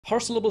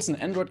Parse-lables in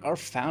Android are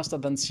faster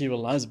than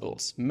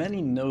serializables.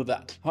 Many know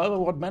that. However,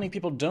 what many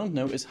people don't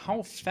know is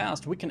how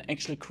fast we can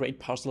actually create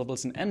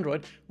parse-lables in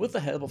Android with the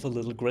help of a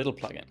little Gradle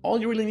plugin. All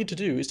you really need to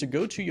do is to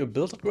go to your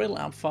build.gradle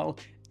app file,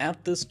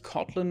 add this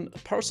Kotlin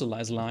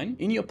parcelize line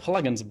in your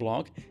plugins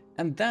block,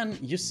 and then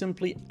you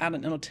simply add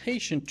an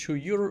annotation to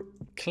your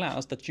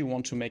class that you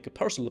want to make a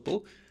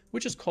parse-lable,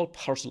 which is called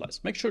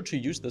parcelize. Make sure to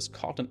use this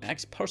Kotlin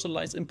X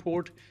parcelize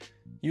import,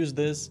 use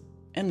this,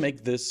 and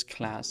make this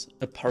class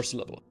a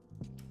parse-lable.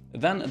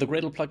 Then the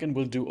Gradle plugin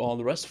will do all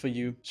the rest for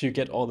you, so you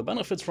get all the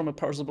benefits from a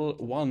parsable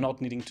while not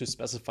needing to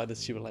specify the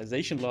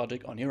serialization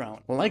logic on your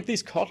own. Like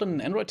these Kotlin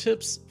and Android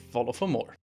tips? Follow for more.